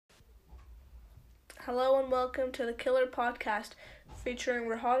Hello and welcome to the Killer Podcast featuring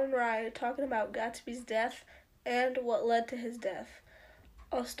Raghad and Ry talking about Gatsby's death and what led to his death.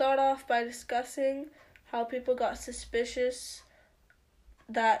 I'll start off by discussing how people got suspicious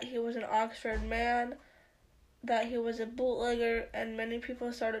that he was an Oxford man, that he was a bootlegger, and many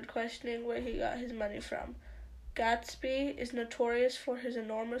people started questioning where he got his money from. Gatsby is notorious for his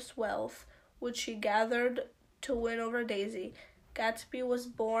enormous wealth, which he gathered to win over Daisy. Gatsby was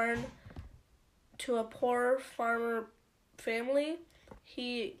born to a poor farmer family.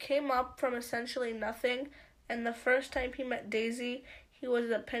 He came up from essentially nothing, and the first time he met Daisy, he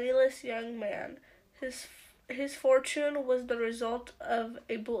was a penniless young man. His fortune was the result of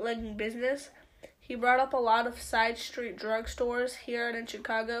a bootlegging business. He brought up a lot of side street drugstores here and in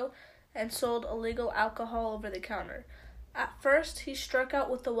Chicago and sold illegal alcohol over the counter. At first, he struck out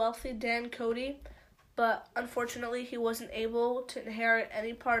with the wealthy Dan Cody, but unfortunately he wasn't able to inherit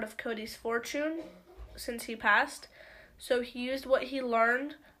any part of Cody's fortune since he passed, so he used what he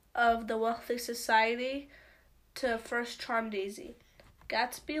learned of the wealthy society to first charm Daisy.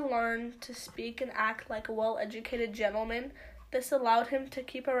 Gatsby learned to speak and act like a well-educated gentleman. This allowed him to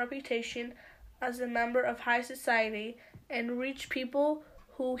keep a reputation as a member of high society and reach people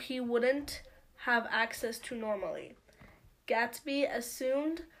who he wouldn't have access to normally. Gatsby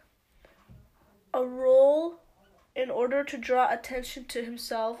assumed a role in order to draw attention to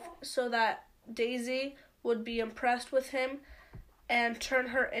himself so that Daisy would be impressed with him and turn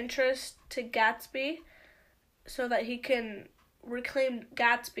her interest to Gatsby so that he can reclaim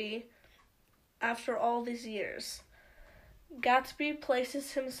Gatsby after all these years. Gatsby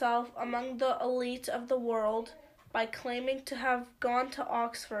places himself among the elite of the world by claiming to have gone to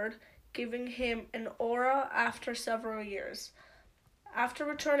Oxford, giving him an aura after several years. After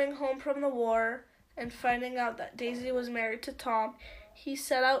returning home from the war and finding out that Daisy was married to Tom, he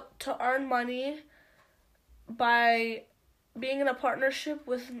set out to earn money by being in a partnership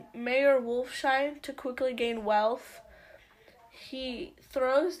with Mayor Wolfshine to quickly gain wealth. He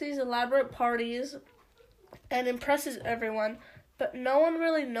throws these elaborate parties and impresses everyone, but no one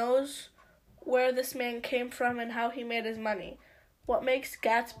really knows where this man came from and how he made his money. What makes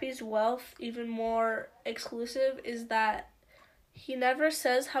Gatsby's wealth even more exclusive is that he never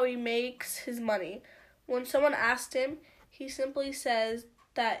says how he makes his money. When someone asked him, he simply says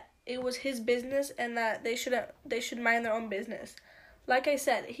that it was his business and that they should mind their own business. Like I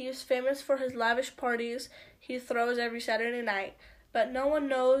said, he is famous for his lavish parties he throws every Saturday night, but no one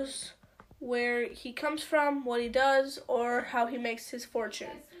knows where he comes from, what he does, or how he makes his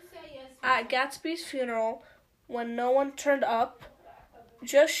fortune. At Gatsby's funeral, when no one turned up,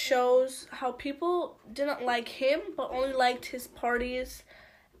 just shows how people didn't like him, but only liked his parties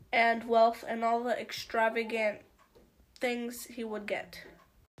and wealth and all the extravagant things he would get.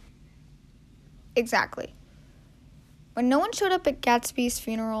 Exactly. When no one showed up at Gatsby's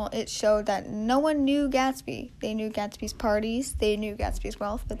funeral, it showed that no one knew Gatsby. They knew Gatsby's parties, they knew Gatsby's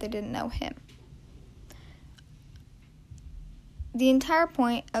wealth, but they didn't know him. The entire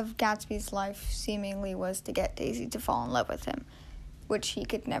point of Gatsby's life seemingly was to get Daisy to fall in love with him, which he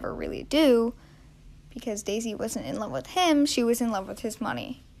could never really do because Daisy wasn't in love with him, she was in love with his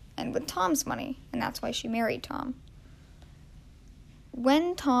money and with Tom's money, and that's why she married Tom.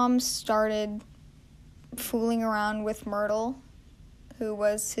 When Tom started fooling around with Myrtle, who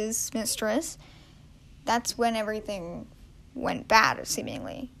was his mistress, that's when everything went bad,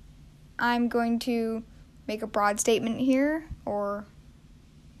 seemingly. I'm going to make a broad statement here, or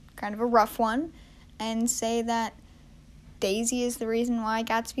kind of a rough one, and say that Daisy is the reason why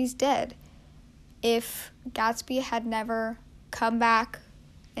Gatsby's dead. If Gatsby had never come back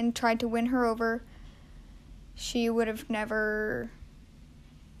and tried to win her over, she would have never,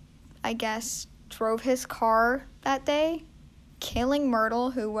 I guess, drove his car that day, killing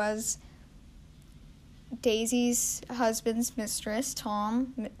Myrtle, who was Daisy's husband's mistress,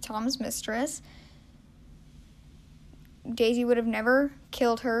 Tom's mistress. Daisy would have never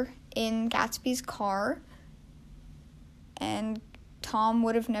killed her in Gatsby's car, and Tom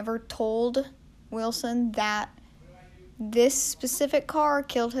would have never told Wilson that this specific car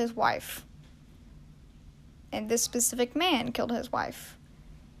killed his wife, and this specific man killed his wife.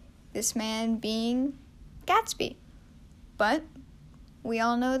 This man being Gatsby. But we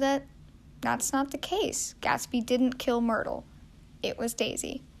all know that that's not the case. Gatsby didn't kill Myrtle. It was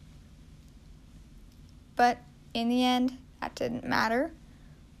Daisy. But in the end, that didn't matter.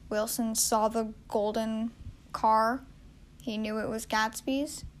 Wilson saw the golden car. He knew it was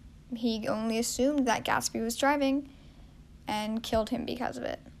Gatsby's. He only assumed that Gatsby was driving and killed him because of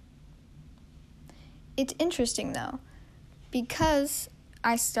it. It's interesting, though, because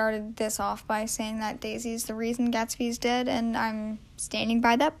I started this off by saying that Daisy's the reason Gatsby's dead, and I'm standing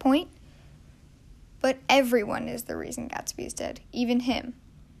by that point. But everyone is the reason Gatsby's dead, even him.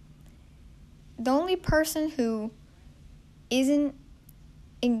 The only person who isn't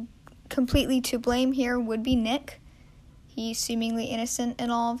completely to blame here would be Nick. He's seemingly innocent in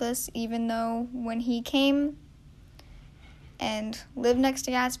all of this, even though when he came and lived next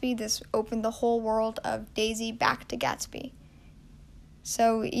to Gatsby, this opened the whole world of Daisy back to Gatsby.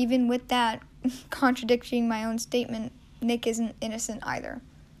 So even with that, contradicting my own statement, Nick isn't innocent either.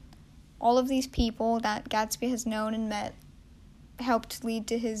 All of these people that Gatsby has known and met helped lead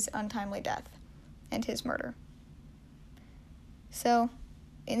to his untimely death and his murder. So,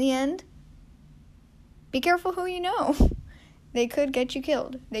 in the end, be careful who you know. They could get you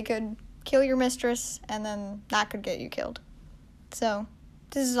killed. They could kill your mistress, and then that could get you killed. So,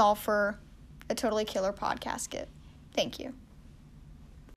 this is all for A Totally Killer Podcasket. Thank you.